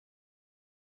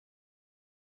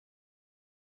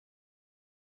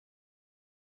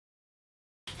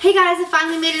Hey guys, I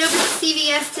finally made it over to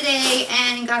CVS today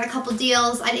and got a couple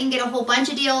deals. I didn't get a whole bunch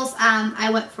of deals. I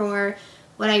went for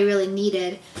what I really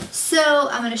needed. So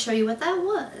I'm going to show you what that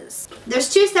was.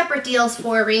 There's two separate deals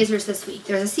for razors this week.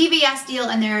 There's a CVS deal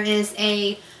and there is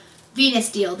a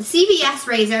Venus deal. The CVS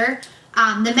razor,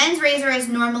 the men's razor is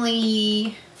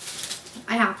normally,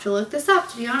 I have to look this up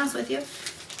to be honest with you.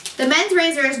 The men's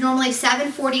razor is normally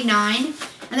 $7.49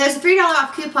 and there's a $3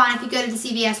 off coupon if you go to the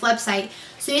CVS website.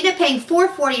 So you end up paying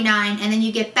 $4.49 and then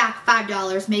you get back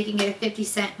 $5, making it a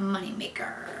 50-cent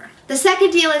moneymaker. The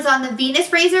second deal is on the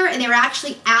Venus razor, and they were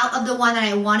actually out of the one that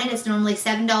I wanted. It's normally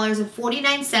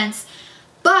 $7.49,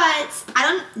 but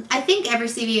I think every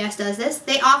CVS does this.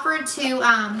 They offered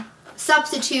to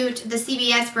substitute the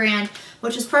CVS brand,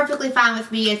 which was perfectly fine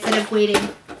with me instead of waiting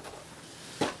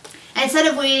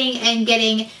and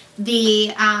getting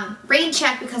the rain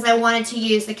check because I wanted to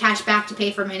use the cash back to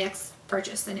pay for my next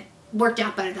purchase, and it worked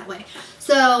out better that way.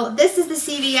 So this is the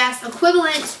CVS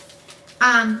equivalent,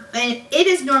 and it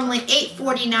is normally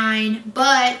 $8.49,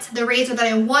 but the razor that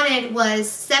I wanted was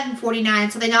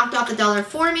 $7.49, so they knocked off the $1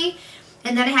 for me,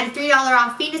 and then I had a $3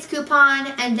 off Venus coupon,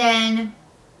 and then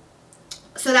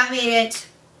so that made it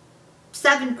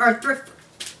that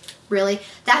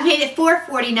made it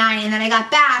 $4.49, and then I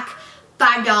got back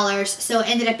 $5, so it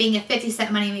ended up being a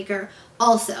 50-cent moneymaker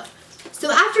also. So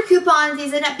after coupons,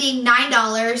 these end up being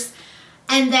 $9,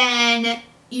 and then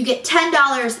you get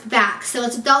 $10 back. So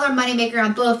it's a $1 moneymaker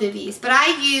on both of these. But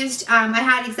I used, I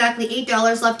had exactly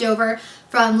 $8 left over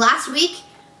from last week,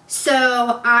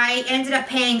 so I ended up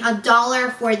paying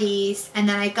 $1 for these, and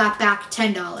then I got back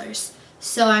 $10.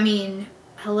 So I mean,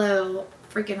 hello,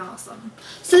 freaking awesome.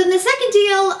 So then the second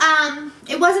deal,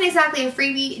 it wasn't exactly a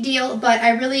freebie deal, but I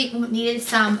really needed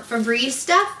some Febreze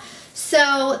stuff.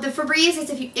 So the Febreze is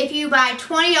if you buy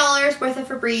 $20 worth of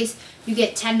Febreze, you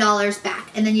get $10 back.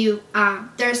 And then you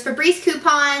there's Febreze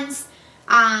coupons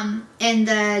in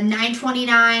the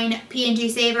 $9.29 P&G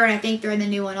Saver, and I think they're in the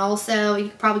new one also. You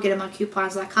can probably get them on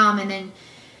coupons.com, and then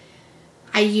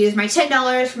I used my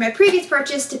 $10 for my previous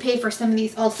purchase to pay for some of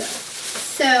these also.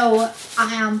 So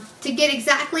to get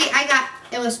exactly,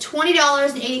 it was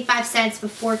 $20.85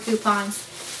 before coupons.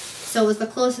 So it was the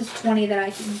closest 20 that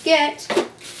I can get.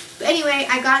 But anyway,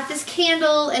 I got this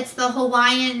candle. It's the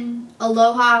Hawaiian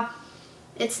Aloha.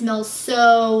 It smells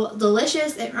so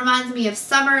delicious. It reminds me of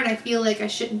summer, and I feel like I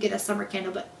shouldn't get a summer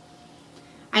candle, but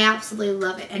I absolutely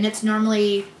love it. And it's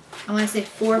normally, I want to say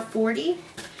 $4.40.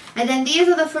 And then these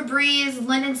are the Febreze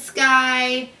Linen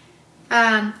Sky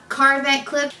car vent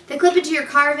clip. They clip into your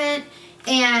car vent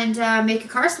and make your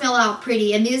car smell out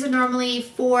pretty. And these are normally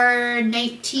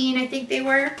 $4.19, I think they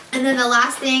were. And then the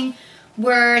last thing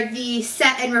were the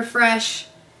Set and Refresh.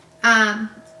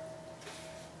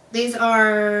 These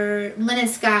are Linen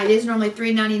Sky. These are normally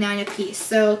 $3.99 a piece.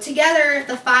 So together,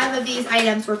 the 5 of these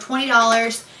items were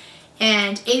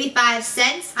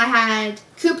 $20.85. I had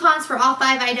coupons for all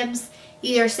 5 items,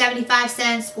 either 75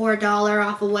 cents or $1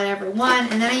 off of whatever one.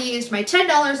 And then I used my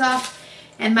 $10 off,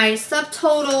 and my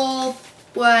subtotal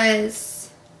was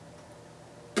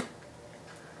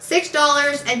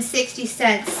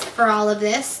 $6.60 for all of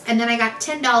this, and then I got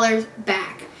 $10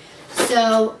 back.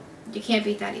 So you can't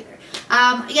beat that either.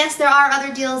 Yes, there are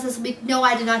other deals this week. No,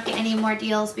 I did not get any more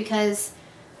deals because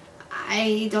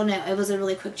I don't know. It was a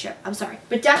really quick trip. I'm sorry.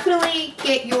 But definitely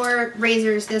get your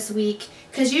razors this week,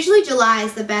 because usually July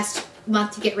is the best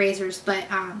month to get razors, but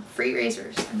free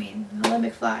razors. I mean, let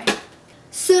McFly.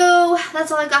 So that's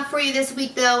all I got for you this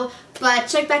week though, but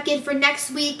check back in for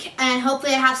next week and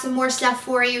hopefully I have some more stuff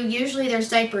for you. Usually there's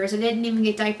diapers. I didn't even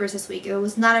get diapers this week. It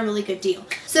was not a really good deal.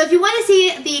 So if you want to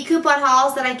see the coupon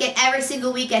hauls that I get every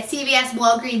single week at CVS,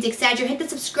 Walgreens, etc., hit the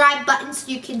subscribe button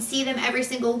so you can see them every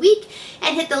single week,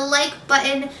 and hit the like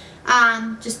button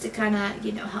just to kind of,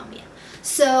 you know, help me out.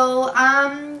 So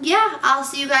yeah, I'll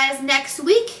see you guys next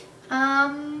week.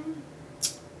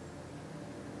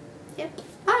 Yep.